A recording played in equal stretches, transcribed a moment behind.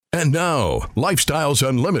And now, Lifestyles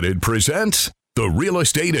Unlimited presents the Real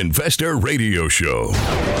Estate Investor Radio Show.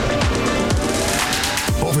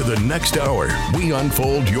 Over the next hour, we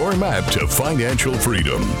unfold your map to financial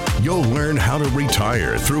freedom. You'll learn how to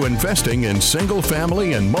retire through investing in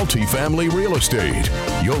single-family and multifamily real estate.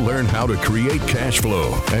 You'll learn how to create cash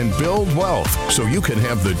flow and build wealth so you can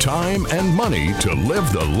have the time and money to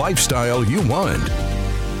live the lifestyle you want.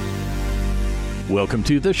 Welcome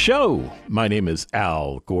to the show. My name is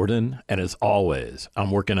Al Gordon, and as always,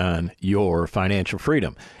 I'm working on your financial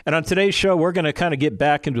freedom. And on today's show, we're going to kind of get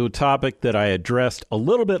back into a topic that I addressed a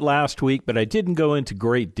little bit last week, but I didn't go into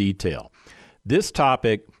great detail. This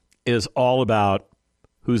topic is all about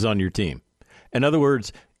who's on your team. In other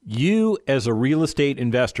words, you as a real estate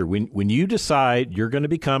investor, when you decide you're going to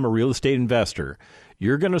become a real estate investor,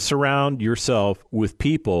 you're going to surround yourself with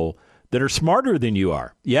people that are smarter than you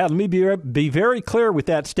are. Yeah, let me be very clear with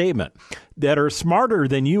that statement. That are smarter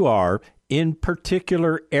than you are in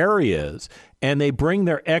particular areas, and they bring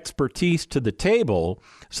their expertise to the table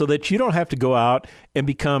so that you don't have to go out and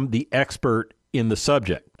become the expert in the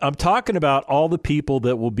subject. I'm talking about all the people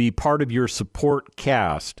that will be part of your support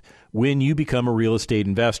cast when you become a real estate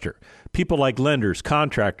investor. People like lenders,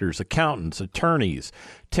 contractors, accountants, attorneys,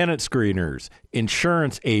 tenant screeners,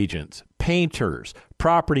 insurance agents, painters,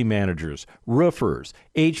 property managers, roofers,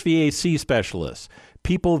 HVAC specialists,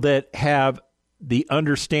 people that have the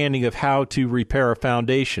understanding of how to repair a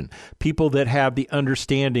foundation, people that have the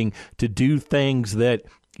understanding to do things that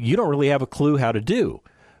you don't really have a clue how to do.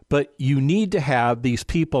 But you need to have these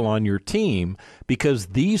people on your team because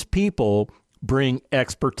these people bring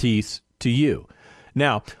expertise to you.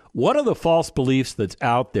 Now, one of the false beliefs that's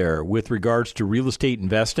out there with regards to real estate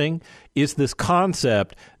investing is this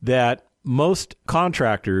concept that most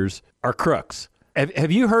contractors are crooks.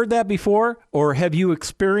 Have you heard that before? Or have you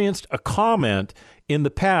experienced a comment in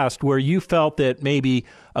the past where you felt that maybe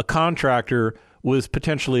a contractor was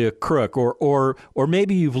potentially a crook, or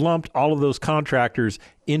maybe you've lumped all of those contractors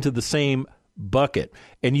into the same bucket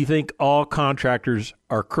and you think all contractors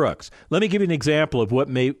are crooks? Let me give you an example of what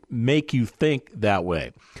may make you think that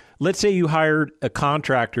way. Let's say you hired a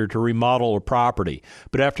contractor to remodel a property,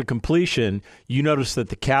 but after completion, you noticed that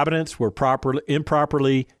the cabinets were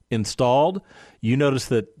improperly installed. You noticed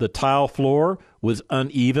that the tile floor was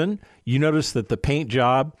uneven. You noticed that the paint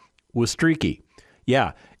job was streaky.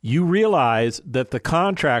 Yeah, you realize that the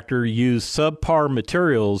contractor used subpar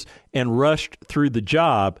materials and rushed through the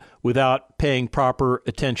job without paying proper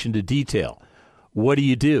attention to detail. What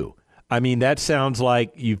do? I mean, that sounds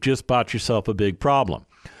like you've just bought yourself a big problem.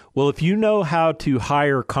 Well, if you know how to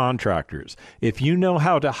hire contractors, if you know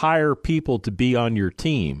how to hire people to be on your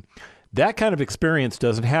team, that kind of experience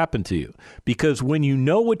doesn't happen to you. Because when you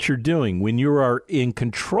know what you're doing, when you are in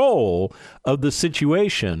control of the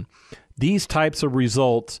situation, these types of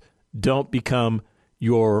results don't become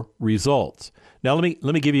your results. Now, let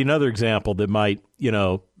me give you another example that might,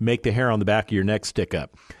 make the hair on the back of your neck stick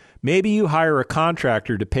up. Maybe you hire a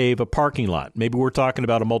contractor to pave a parking lot. Maybe we're talking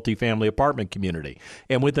about a multifamily apartment community.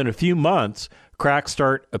 And within a few months, cracks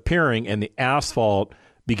start appearing and the asphalt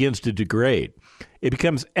begins to degrade. It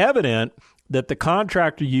becomes evident that the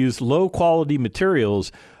contractor used low-quality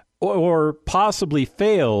materials or possibly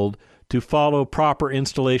failed to follow proper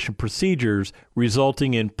installation procedures,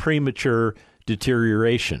 resulting in premature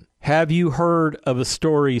deterioration. Have you heard of a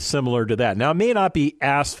story similar to that? Now, it may not be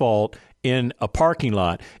asphalt in a parking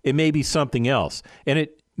lot. It may be something else. And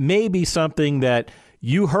it may be something that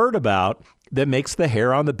you heard about that makes the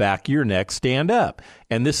hair on the back of your neck stand up.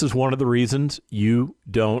 And this is one of the reasons you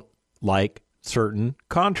don't like certain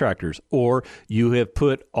contractors, or you have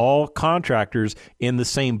put all contractors in the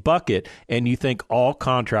same bucket and you think all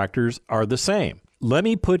contractors are the same. Let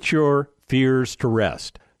me put your fears to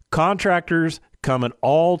rest. Contractors come in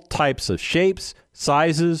all types of shapes,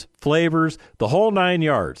 sizes, flavors, the whole 9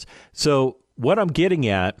 yards. So what I'm getting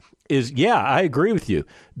at is, yeah, I agree with you.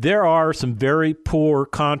 There are some very poor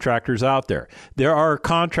contractors out there. There are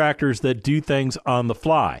contractors that do things on the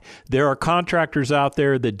fly. There are contractors out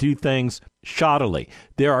there that do things shoddily.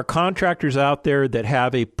 There are contractors out there that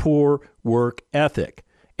have a poor work ethic.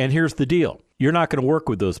 And here's the deal. You're not going to work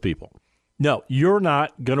with those people. No, you're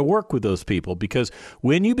not going to work with those people, because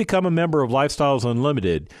when you become a member of Lifestyles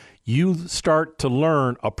Unlimited, you start to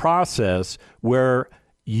learn a process where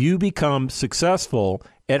you become successful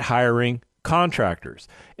at hiring contractors.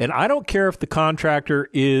 And I don't care if the contractor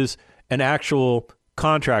is an actual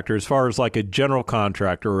contractor as far as like a general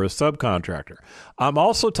contractor or a subcontractor. I'm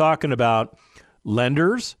also talking about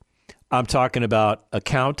lenders. I'm talking about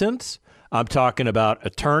accountants. I'm talking about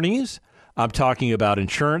attorneys. I'm talking about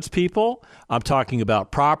insurance people. I'm talking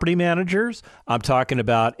about property managers. I'm talking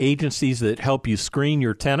about agencies that help you screen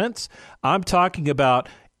your tenants. I'm talking about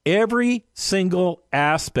every single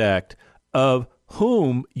aspect of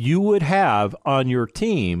whom you would have on your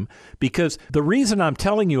team, because the reason I'm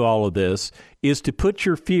telling you all of this is to put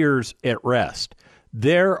your fears at rest.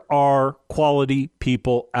 There are quality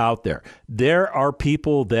people out there. There are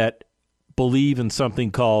people that believe in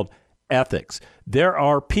something called ethics. There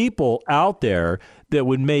are people out there that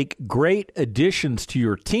would make great additions to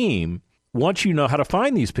your team once you know how to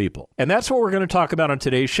find these people. And that's what we're going to talk about on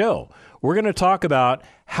today's show. We're going to talk about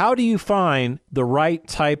how do you find the right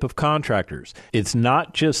type of contractors. It's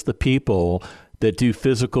not just the people that do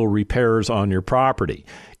physical repairs on your property.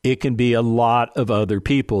 It can be a lot of other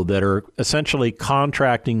people that are essentially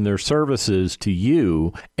contracting their services to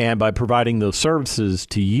you. And by providing those services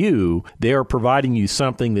to you, they are providing you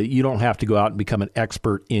something that you don't have to go out and become an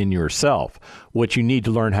expert in yourself. What you need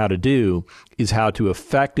to learn how to do is how to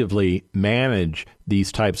effectively manage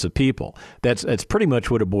these types of people. That's pretty much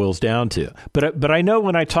what it boils down to. But I know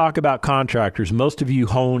when I talk about contractors, most of you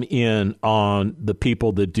hone in on the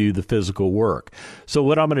people that do the physical work. So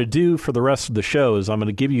what I'm going to do for the rest of the show is I'm going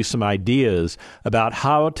to give you some ideas about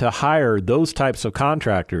how to hire those types of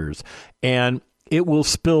contractors, and it will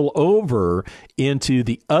spill over into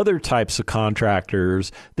the other types of contractors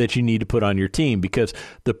that you need to put on your team, because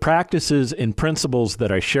the practices and principles that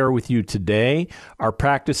I share with you today are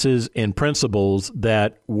practices and principles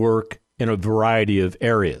that work in a variety of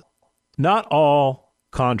areas. Not all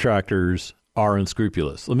contractors are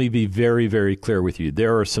unscrupulous. Let me be very, very clear with you.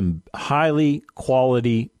 There are some highly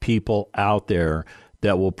quality people out there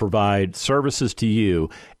that will provide services to you.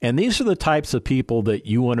 And these are the types of people that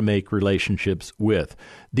you want to make relationships with.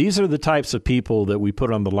 These are the types of people that we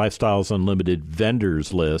put on the Lifestyles Unlimited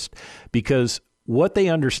vendors list, because what they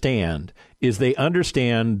understand is they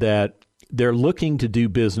understand that they're looking to do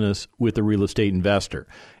business with a real estate investor.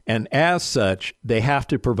 And as such, they have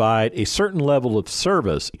to provide a certain level of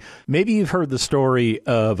service. Maybe you've heard the story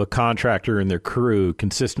of a contractor and their crew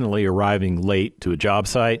consistently arriving late to a job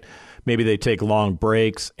site. Maybe they take long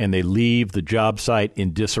breaks and they leave the job site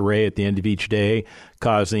in disarray at the end of each day,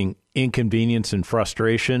 causing inconvenience and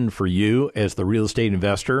frustration for you as the real estate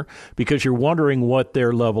investor because you're wondering what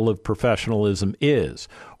their level of professionalism is.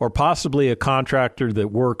 Or possibly a contractor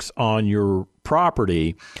that works on your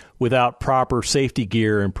property without proper safety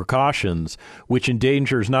gear and precautions, which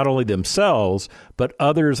endangers not only themselves, but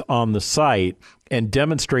others on the site and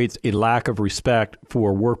demonstrates a lack of respect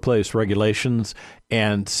for workplace regulations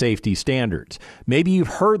and safety standards. Maybe you've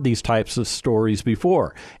heard these types of stories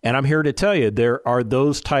before, and I'm here to tell you there are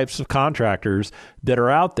those types of contractors that are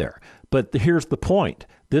out there. But here's the point.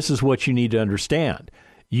 This is what you need to understand.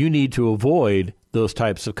 You need to avoid those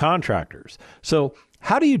types of contractors. So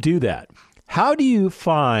how do you do that? How do you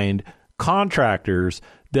find contractors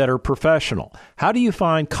that are professional? How do you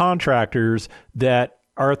find contractors that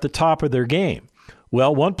are at the top of their game?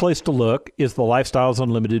 Well, one place to look is the Lifestyles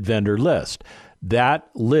Unlimited vendor list. That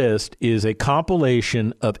list is a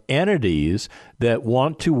compilation of entities that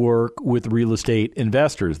want to work with real estate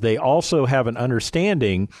investors. They also have an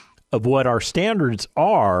understanding of what our standards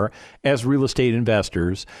are as real estate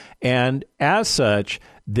investors, and as such,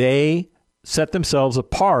 they set themselves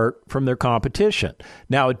apart from their competition.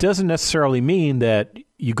 Now, it doesn't necessarily mean that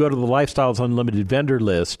you go to the Lifestyles Unlimited vendor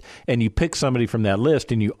list and you pick somebody from that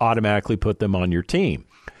list and you automatically put them on your team.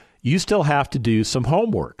 You still have to do some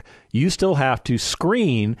homework. You still have to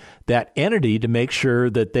screen that entity to make sure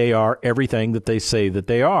that they are everything that they say that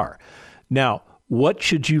they are. Now, what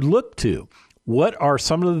should you look to? What are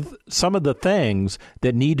some of the things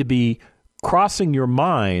that need to be crossing your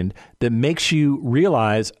mind that makes you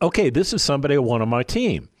realize, okay, this is somebody I want on my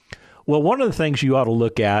team? Well, one of the things you ought to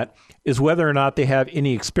look at is whether or not they have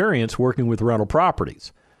any experience working with rental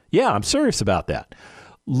properties. Yeah, I'm serious about that.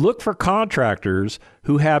 Look for contractors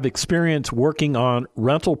who have experience working on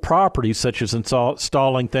rental properties, such as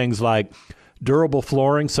installing things like durable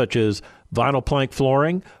flooring, such as vinyl plank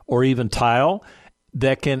flooring or even tile,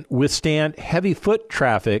 that can withstand heavy foot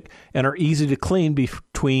traffic and are easy to clean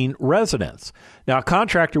between residents. Now, a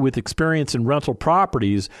contractor with experience in rental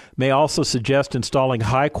properties may also suggest installing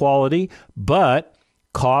high quality but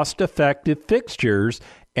cost-effective fixtures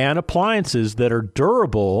and appliances that are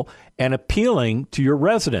durable and appealing to your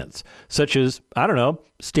residents, such as,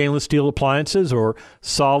 stainless steel appliances or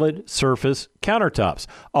solid surface countertops.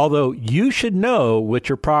 Although you should know what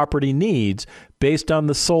your property needs based on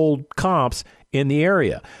the sold comps in the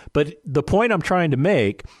area. But the point I'm trying to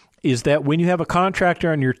make is that when you have a contractor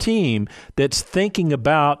on your team that's thinking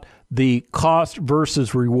about the cost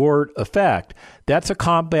versus reward effect. That's a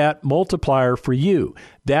combat multiplier for you.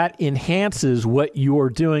 That enhances what you are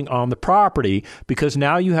doing on the property because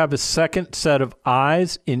now you have a second set of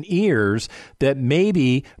eyes and ears that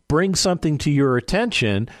maybe bring something to your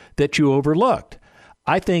attention that you overlooked.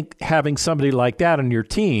 I think having somebody like that on your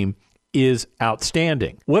team is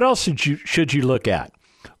outstanding. What else should you look at?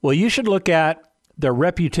 Well, you should look at their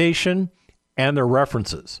reputation and their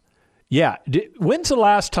references. Yeah. When's the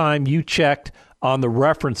last time you checked on the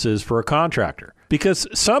references for a contractor? Because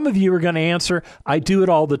some of you are going to answer, I do it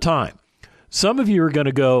all the time. Some of you are going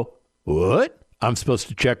to go, what? I'm supposed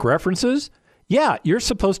to check references? Yeah, you're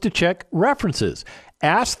supposed to check references.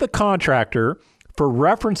 Ask the contractor for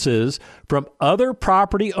references from other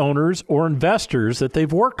property owners or investors that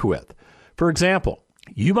they've worked with. For example,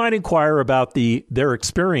 you might inquire about their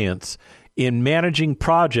experience in managing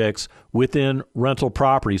projects within rental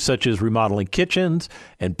properties, such as remodeling kitchens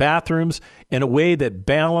and bathrooms in a way that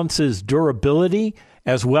balances durability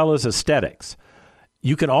as well as aesthetics.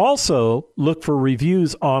 You can also look for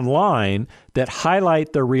reviews online that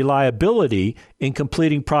highlight their reliability in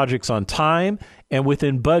completing projects on time and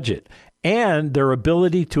within budget, and their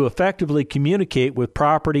ability to effectively communicate with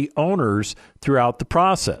property owners throughout the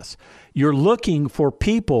process. You're looking for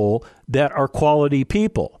people that are quality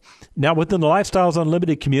people. Now, within the Lifestyles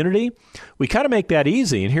Unlimited community, we kind of make that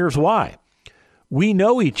easy, and here's why. We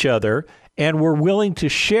know each other, and we're willing to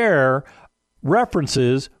share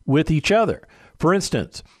references with each other. For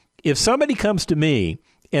instance, if somebody comes to me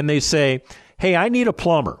and they say, hey, I need a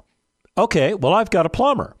plumber. Okay, well, I've got a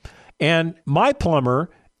plumber, and my plumber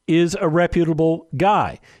is a reputable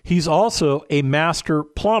guy. He's also a master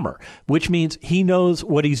plumber, which means he knows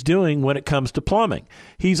what he's doing when it comes to plumbing.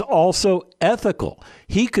 He's also ethical.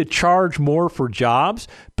 He could charge more for jobs,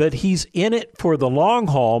 but he's in it for the long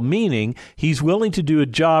haul, meaning he's willing to do a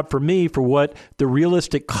job for me for what the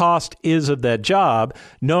realistic cost is of that job,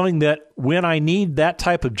 knowing that when I need that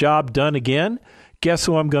type of job done again, guess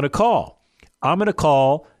who I'm going to call? I'm going to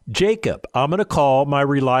call Jacob. I'm going to call my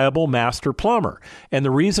reliable master plumber. And the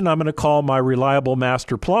reason I'm going to call my reliable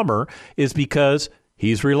master plumber is because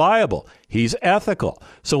he's reliable. He's ethical.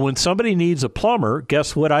 So when somebody needs a plumber,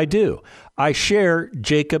 guess what I do? I share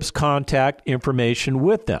Jacob's contact information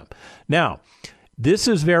with them. Now, this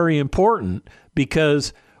is very important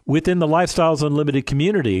because within the Lifestyles Unlimited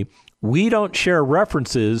community, we don't share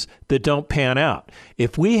references that don't pan out.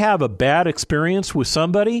 If we have a bad experience with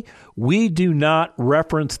somebody, we do not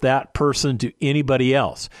reference that person to anybody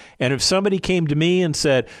else. And if somebody came to me and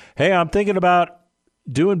said, hey, I'm thinking about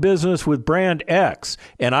doing business with brand X,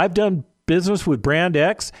 and I've done business with brand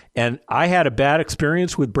X, and I had a bad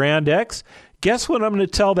experience with brand X, guess what I'm going to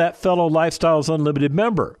tell that fellow Lifestyles Unlimited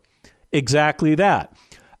member? Exactly that.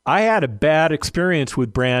 I had a bad experience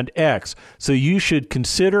with brand X, so you should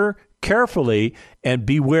consider carefully and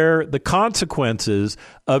beware the consequences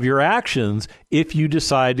of your actions if you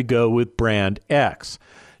decide to go with brand X.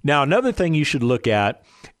 Now, another thing you should look at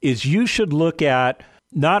is you should look at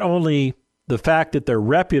not only the fact that they're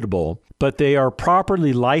reputable, but they are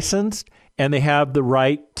properly licensed and they have the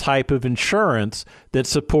right type of insurance that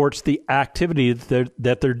supports the activity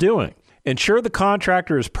that they're doing. Ensure the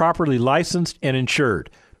contractor is properly licensed and insured.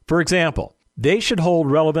 For example, they should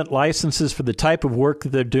hold relevant licenses for the type of work that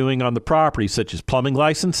they're doing on the property, such as plumbing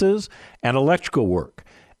licenses and electrical work.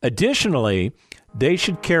 Additionally, they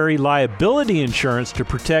should carry liability insurance to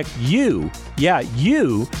protect you,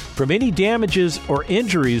 from any damages or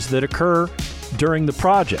injuries that occur during the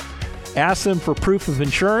project. Ask them for proof of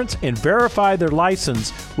insurance and verify their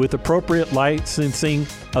license with appropriate licensing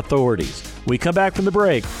authorities. When we come back from the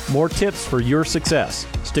break, more tips for your success.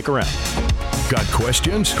 Stick around. Got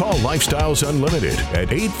questions? Call Lifestyles Unlimited at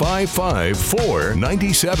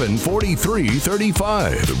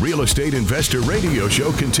 855-497-4335. The Real Estate Investor Radio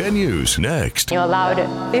Show continues next. You allowed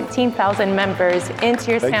 15,000 members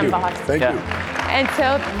into your sandbox. Thank you. And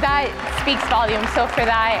so that speaks volumes. So for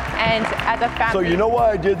that, and as a family. So you know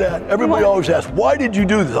why I did that? Everybody always asks, why did you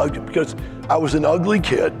do this? Because I was an ugly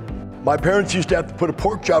kid. My parents used to have to put a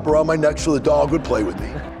pork chop around my neck so the dog would play with me.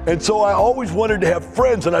 And so I always wanted to have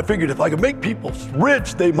friends, and I figured if I could make people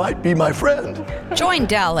rich, they might be my friend. Join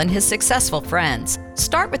Del and his successful friends.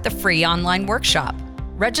 Start with the free online workshop.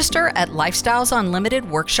 Register at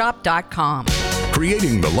lifestylesunlimitedworkshop.com.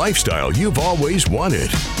 Creating the lifestyle you've always wanted.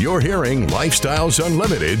 You're hearing Lifestyles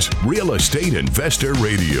Unlimited's Real Estate Investor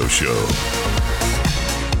Radio Show.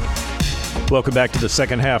 Welcome back to the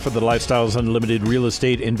second half of the Lifestyles Unlimited Real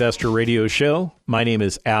Estate Investor Radio Show. My name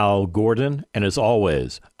is Al Gordon, and as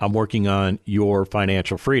always, I'm working on your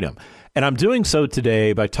financial freedom. And I'm doing so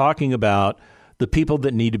today by talking about the people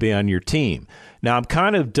that need to be on your team. Now, I'm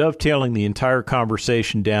kind of dovetailing the entire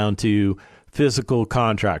conversation down to physical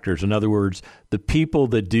contractors. In other words, the people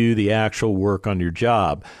that do the actual work on your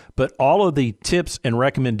job. But all of the tips and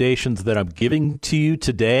recommendations that I'm giving to you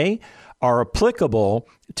today are applicable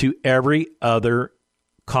to every other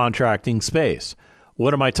contracting space.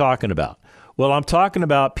 What am I talking about? Well, I'm talking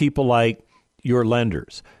about people like your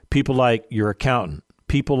lenders, people like your accountant,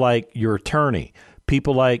 people like your attorney,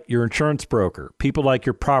 people like your insurance broker, people like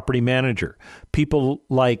your property manager, people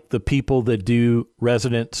like the people that do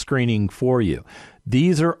resident screening for you.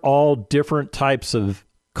 These are all different types of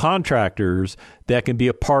contractors that can be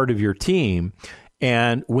a part of your team.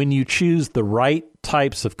 And when you choose the right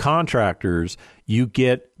types of contractors, you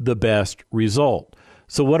get the best result.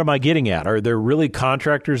 So what am I getting at? Are there really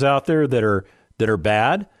contractors out there that are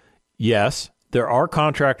bad? Yes, there are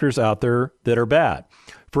contractors out there that are bad.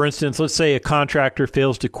 For instance, let's say a contractor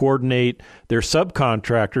fails to coordinate their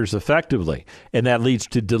subcontractors effectively, and that leads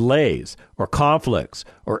to delays or conflicts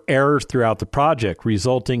or errors throughout the project,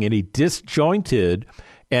 resulting in a disjointed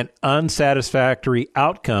and unsatisfactory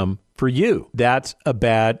outcome for you. That's a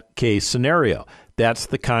bad case scenario. That's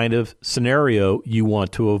the kind of scenario you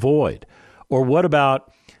want to avoid. Or what about,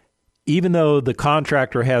 even though the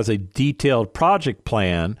contractor has a detailed project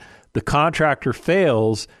plan, the contractor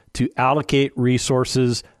fails to allocate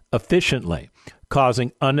resources efficiently,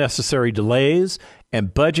 causing unnecessary delays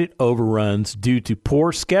and budget overruns due to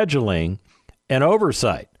poor scheduling and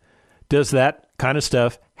oversight. Does that kind of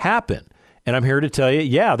stuff happen? And I'm here to tell you,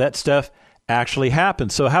 yeah, that stuff actually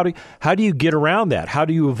happens. So how do you get around that? How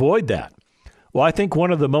do you avoid that? Well, I think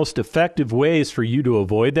one of the most effective ways for you to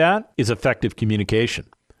avoid that is effective communication.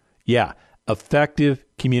 Yeah, effective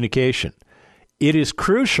communication. It is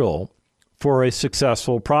crucial for a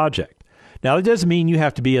successful project. Now, it doesn't mean you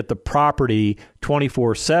have to be at the property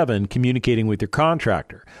 24/7 communicating with your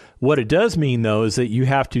contractor. What it does mean, though, is that you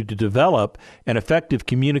have to develop an effective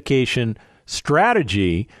communication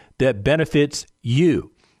strategy that benefits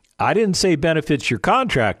you. I didn't say benefits your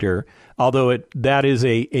contractor, although that is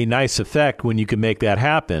a nice effect when you can make that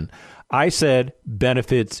happen. I said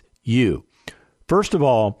benefits you. First of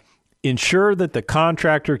all, ensure that the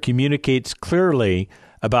contractor communicates clearly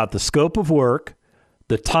about the scope of work,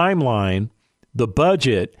 the timeline, the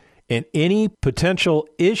budget, and any potential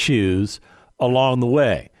issues along the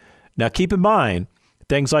way. Now, keep in mind,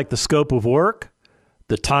 things like the scope of work,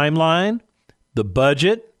 the timeline, the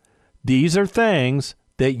budget, these are things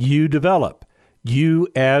that you develop, you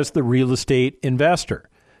as the real estate investor.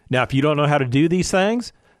 Now, if you don't know how to do these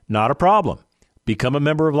things, not a problem. Become a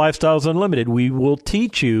member of Lifestyles Unlimited. We will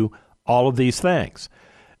teach you all of these things.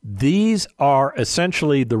 These are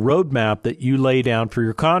essentially the roadmap that you lay down for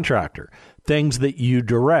your contractor, things that you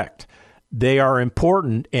direct. They are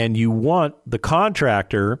important, and you want the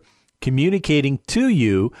contractor communicating to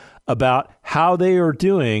you about how they are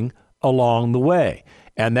doing along the way.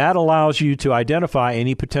 And that allows you to identify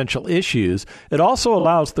any potential issues. It also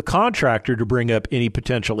allows the contractor to bring up any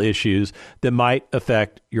potential issues that might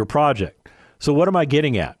affect your project. So what am I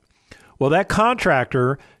getting at? Well, that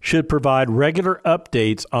contractor should provide regular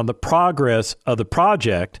updates on the progress of the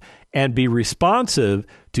project and be responsive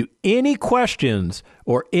to any questions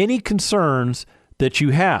or any concerns that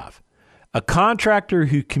you have. A contractor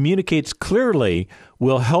who communicates clearly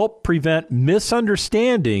will help prevent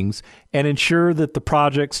misunderstandings and ensure that the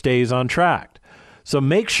project stays on track. So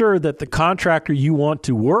make sure that the contractor you want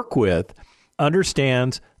to work with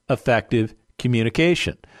understands effective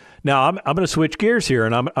communication. Now, I'm going to switch gears here,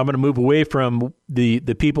 and I'm going to move away from the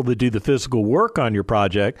people that do the physical work on your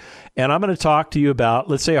project, and I'm going to talk to you about,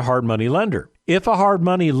 let's say, a hard money lender. If a hard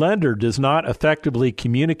money lender does not effectively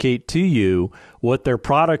communicate to you what their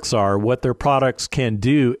products are, what their products can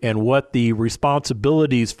do, and what the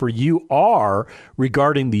responsibilities for you are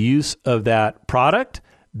regarding the use of that product,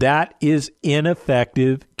 that is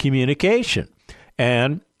ineffective communication.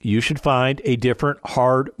 And you should find a different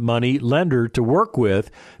hard money lender to work with,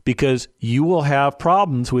 because you will have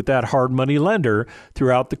problems with that hard money lender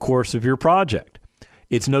throughout the course of your project.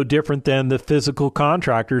 It's no different than the physical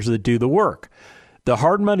contractors that do the work. The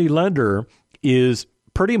hard money lender is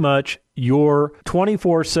pretty much your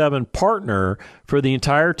 24/7 partner for the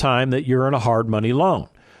entire time that you're in a hard money loan.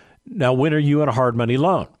 Now, when are you in a hard money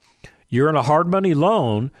loan? You're in a hard money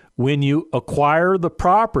loan when you acquire the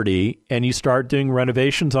property and you start doing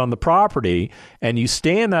renovations on the property, and you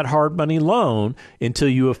stay in that hard money loan until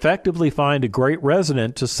you effectively find a great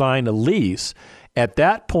resident to sign a lease. At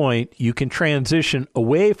that point, you can transition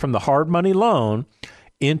away from the hard money loan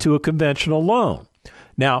into a conventional loan.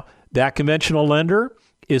 Now, that conventional lender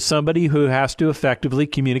is somebody who has to effectively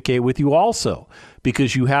communicate with you also,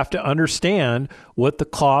 because you have to understand what the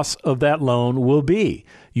cost of that loan will be.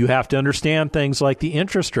 You have to understand things like the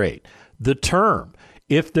interest rate, the term,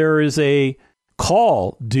 if there is a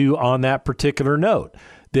call due on that particular note.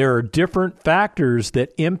 There are different factors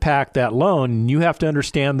that impact that loan, and you have to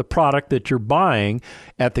understand the product that you're buying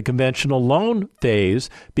at the conventional loan phase,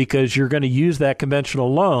 because you're going to use that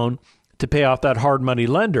conventional loan to pay off that hard money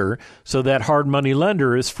lender, so that hard money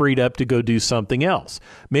lender is freed up to go do something else,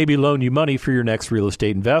 maybe loan you money for your next real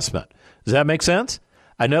estate investment. Does that make sense?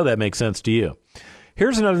 I know that makes sense to you.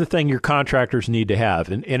 Here's another thing your contractors need to have,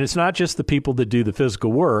 and it's not just the people that do the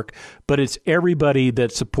physical work, but it's everybody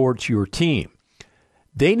that supports your team.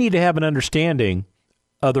 They need to have an understanding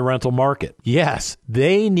of the rental market. Yes,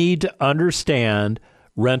 they need to understand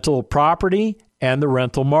rental property and the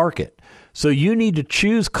rental market. So you need to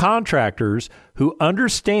choose contractors who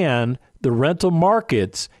understand the rental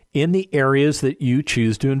markets in the areas that you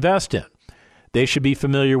choose to invest in. They should be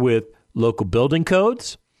familiar with local building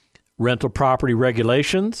codes, rental property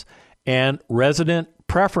regulations, and resident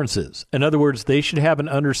preferences. In other words, they should have an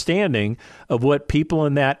understanding of what people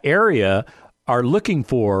in that area are looking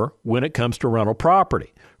for when it comes to rental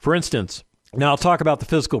property. For instance, now I'll talk about the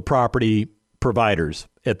physical property providers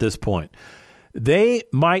at this point. They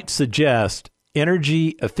might suggest energy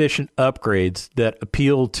efficient upgrades that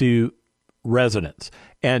appeal to residents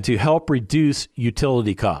and to help reduce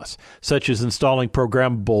utility costs, such as installing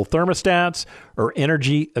programmable thermostats or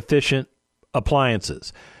energy efficient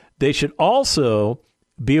appliances. They should also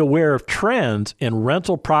be aware of trends in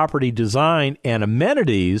rental property design and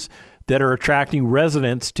amenities that are attracting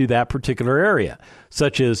residents to that particular area,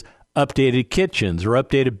 such as updated kitchens or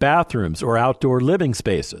updated bathrooms or outdoor living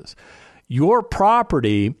spaces. Your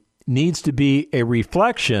property needs to be a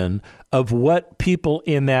reflection of what people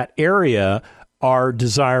in that area are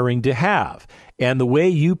desiring to have. And the way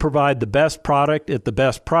you provide the best product at the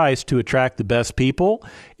best price to attract the best people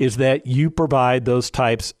is that you provide those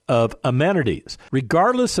types of amenities,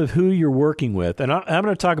 regardless of who you're working with. And I'm going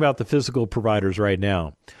to talk about the physical providers right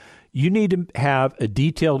now. You need to have a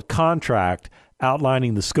detailed contract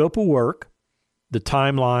outlining the scope of work, the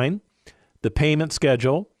timeline, the payment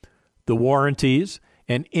schedule, the warranties,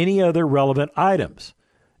 and any other relevant items.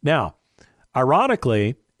 Now,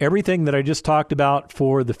 ironically, everything that I just talked about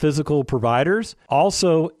for the physical providers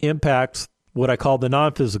also impacts what I call the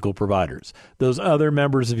non-physical providers, those other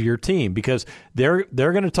members of your team, because they're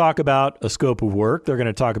going to talk about a scope of work. They're going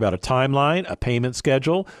to talk about a timeline, a payment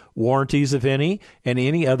schedule, warranties, if any, and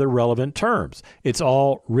any other relevant terms. It's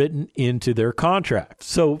all written into their contract.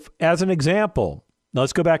 So as an example,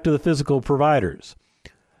 let's go back to the physical providers.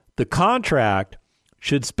 The contract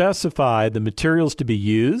should specify the materials to be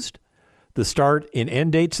used, the start and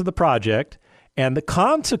end dates of the project, and the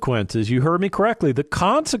consequences, you heard me correctly, the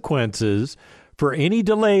consequences for any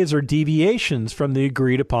delays or deviations from the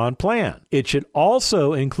agreed upon plan. It should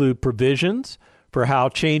also include provisions for how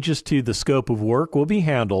changes to the scope of work will be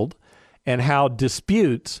handled and how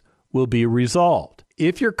disputes will be resolved.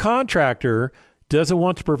 If your contractor doesn't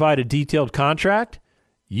want to provide a detailed contract,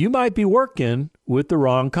 you might be working with the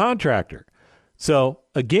wrong contractor. So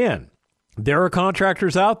again, there are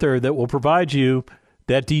contractors out there that will provide you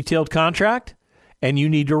that detailed contract, and you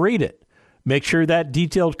need to read it. Make sure that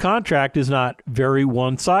detailed contract is not very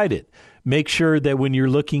one-sided. Make sure that when you're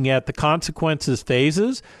looking at the consequences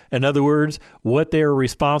phases, in other words, what they are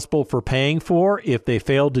responsible for paying for if they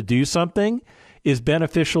fail to do something, is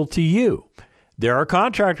beneficial to you. There are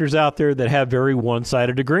contractors out there that have very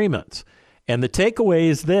one-sided agreements. And the takeaway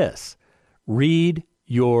is this: read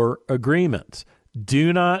your agreements.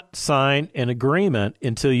 Do not sign an agreement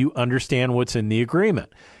until you understand what's in the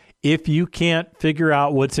agreement. If you can't figure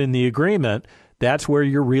out what's in the agreement, that's where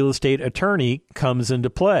your real estate attorney comes into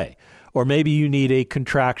play. Or maybe you need a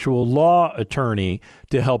contractual law attorney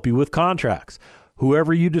to help you with contracts.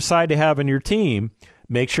 Whoever you decide to have on your team,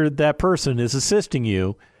 make sure that person is assisting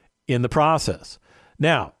you in the process.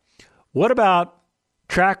 Now, what about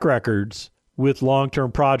track records with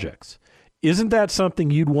long-term projects? Isn't that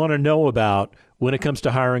something you'd want to know about when it comes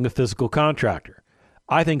to hiring a physical contractor?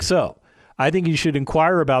 I think so. I think you should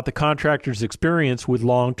inquire about the contractor's experience with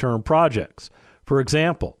long-term projects. For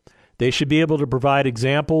example, they should be able to provide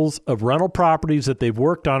examples of rental properties that they've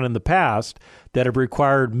worked on in the past that have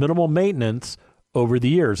required minimal maintenance over the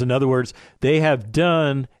years. In other words, they have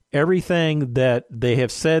done everything that they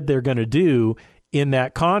have said they're going to do in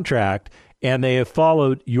that contract, and they have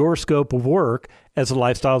followed your scope of work as a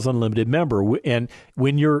Lifestyles Unlimited member. And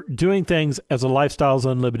when you're doing things as a Lifestyles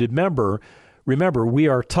Unlimited member, remember, we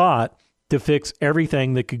are taught to fix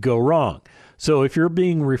everything that could go wrong. So if you're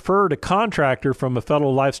being referred a contractor from a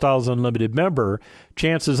fellow Lifestyles Unlimited member,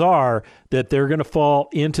 chances are that they're going to fall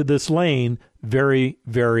into this lane very,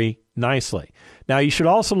 very nicely. Now, you should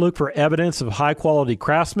also look for evidence of high-quality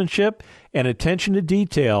craftsmanship and attention to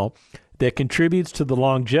detail that contributes to the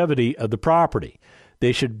longevity of the property.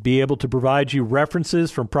 They should be able to provide you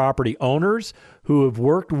references from property owners who have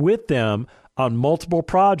worked with them on multiple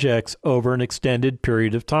projects over an extended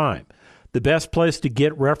period of time. The best place to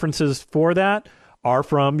get references for that are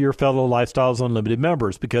from your fellow Lifestyles Unlimited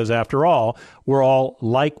members, because after all, we're all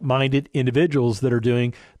like-minded individuals that are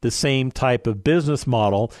doing the same type of business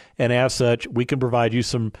model, and as such, we can provide you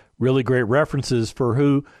some really great references for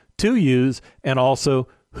who to use and also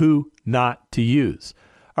who not to use.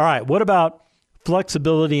 All right, what about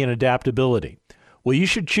flexibility and adaptability? Well, you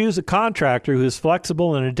should choose a contractor who is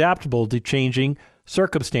flexible and adaptable to changing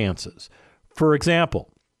circumstances. For example,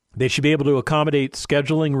 they should be able to accommodate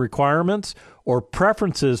scheduling requirements or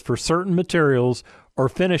preferences for certain materials or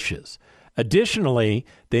finishes. Additionally,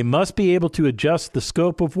 they must be able to adjust the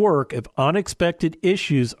scope of work if unexpected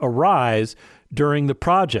issues arise during the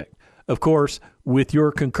project. Of course, with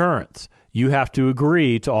your concurrence, you have to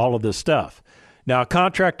agree to all of this stuff. Now, a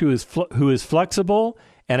contractor who is flexible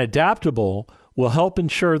and adaptable will help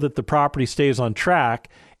ensure that the property stays on track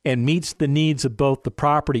and meets the needs of both the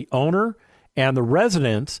property owner and the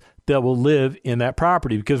residents that will live in that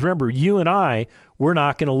property. Because remember, you and I, we're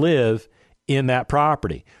not going to live in that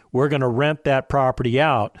property. We're going to rent that property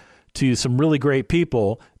out to some really great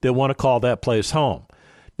people that want to call that place home.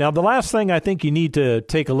 Now, the last thing I think you need to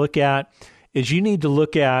take a look at is you need to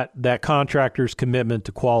look at that contractor's commitment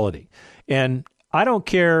to quality. And I don't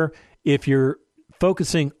care if you're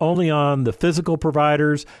focusing only on the physical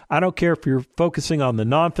providers. I don't care if you're focusing on the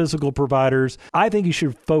non-physical providers. I think you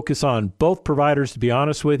should focus on both providers, to be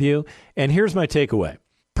honest with you. And here's my takeaway.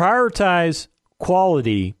 Prioritize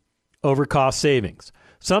quality over cost savings.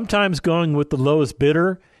 Sometimes going with the lowest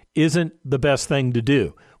bidder isn't the best thing to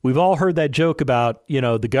do. We've all heard that joke about,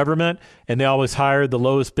 the government, and they always hire the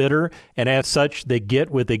lowest bidder, and as such, they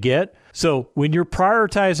get what they get. So when you're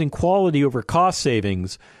prioritizing quality over cost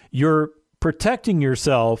savings, you're protecting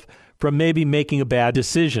yourself from maybe making a bad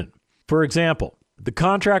decision. For example, the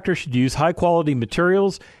contractor should use high-quality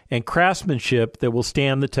materials and craftsmanship that will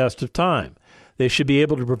stand the test of time. They should be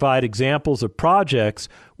able to provide examples of projects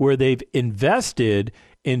where they've invested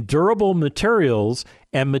in durable materials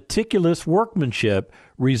and meticulous workmanship,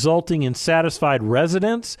 resulting in satisfied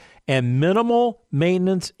residents and minimal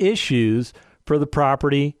maintenance issues for the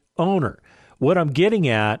property owner. What I'm getting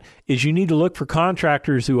at is you need to look for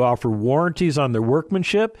contractors who offer warranties on their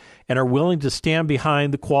workmanship and are willing to stand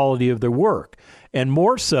behind the quality of their work. And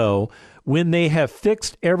more so, when they have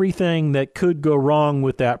fixed everything that could go wrong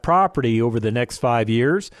with that property over the next 5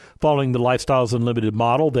 years, following the Lifestyles Unlimited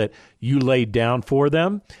model that you laid down for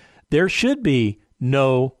them, there should be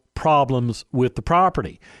no problems with the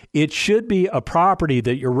property. It should be a property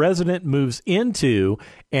that your resident moves into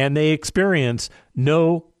and they experience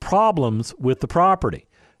no problems with the property.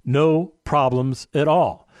 No problems at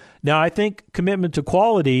all. Now, I think commitment to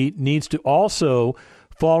quality needs to also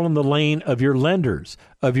fall in the lane of your lenders,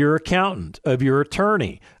 of your accountant, of your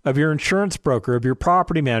attorney, of your insurance broker, of your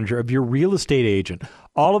property manager, of your real estate agent.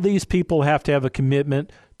 All of these people have to have a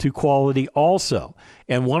commitment to quality also.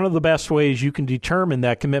 And one of the best ways you can determine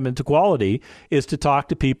that commitment to quality is to talk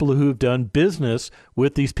to people who have done business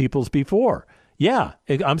with these people before. Yeah,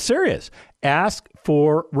 I'm serious. Ask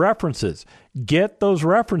for references. Get those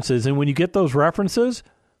references. And when you get those references,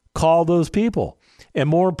 call those people. And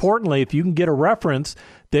more importantly, if you can get a reference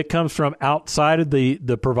that comes from outside of the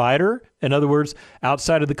provider, in other words,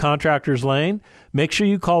 outside of the contractor's lane, make sure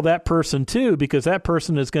you call that person too, because that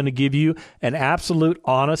person is going to give you an absolute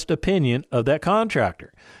honest opinion of that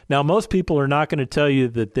contractor. Now, most people are not going to tell you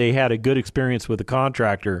that they had a good experience with a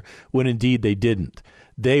contractor when indeed they didn't.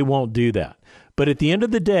 They won't do that. But at the end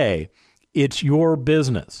of the day, it's your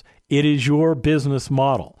business. It is your business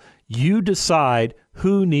model. You decide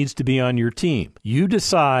who needs to be on your team. You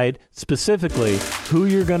decide specifically who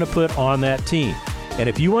you're going to put on that team. And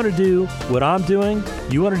if you want to do what I'm doing,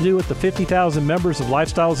 you want to do what the 50,000 members of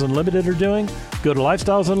Lifestyles Unlimited are doing, go to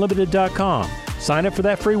lifestylesunlimited.com, sign up for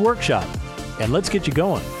that free workshop, and let's get you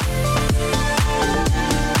going.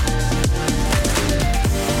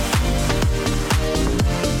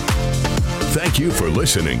 Thank you for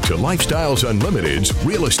listening to Lifestyles Unlimited's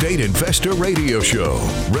Real Estate Investor Radio Show.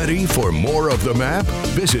 Ready for more of the map?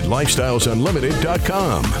 Visit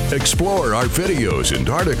lifestylesunlimited.com. Explore our videos and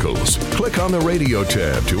articles. Click on the radio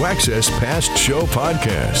tab to access past show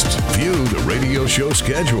podcasts. View the radio radio show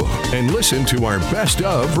schedule and listen to our best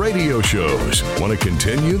of radio shows. Want to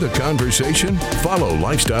continue the conversation? Follow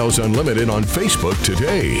Lifestyles Unlimited on Facebook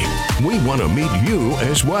today. We want to meet you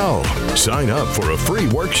as well. Sign up for a free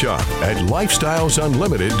workshop at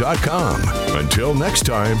lifestylesunlimited.com. Until next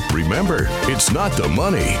time, remember, it's not the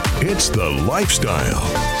money, it's the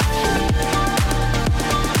lifestyle.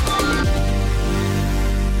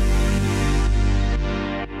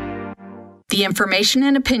 The information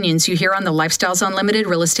and opinions you hear on the Lifestyles Unlimited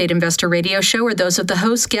Real Estate Investor Radio Show are those of the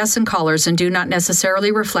hosts, guests, and callers and do not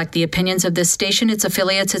necessarily reflect the opinions of this station, its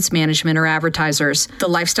affiliates, its management, or advertisers. The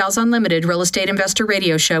Lifestyles Unlimited Real Estate Investor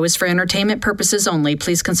Radio Show is for entertainment purposes only.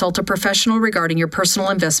 Please consult a professional regarding your personal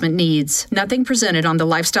investment needs. Nothing presented on the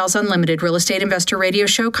Lifestyles Unlimited Real Estate Investor Radio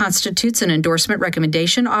Show constitutes an endorsement,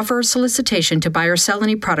 recommendation, offer, or solicitation to buy or sell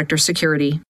any product or security.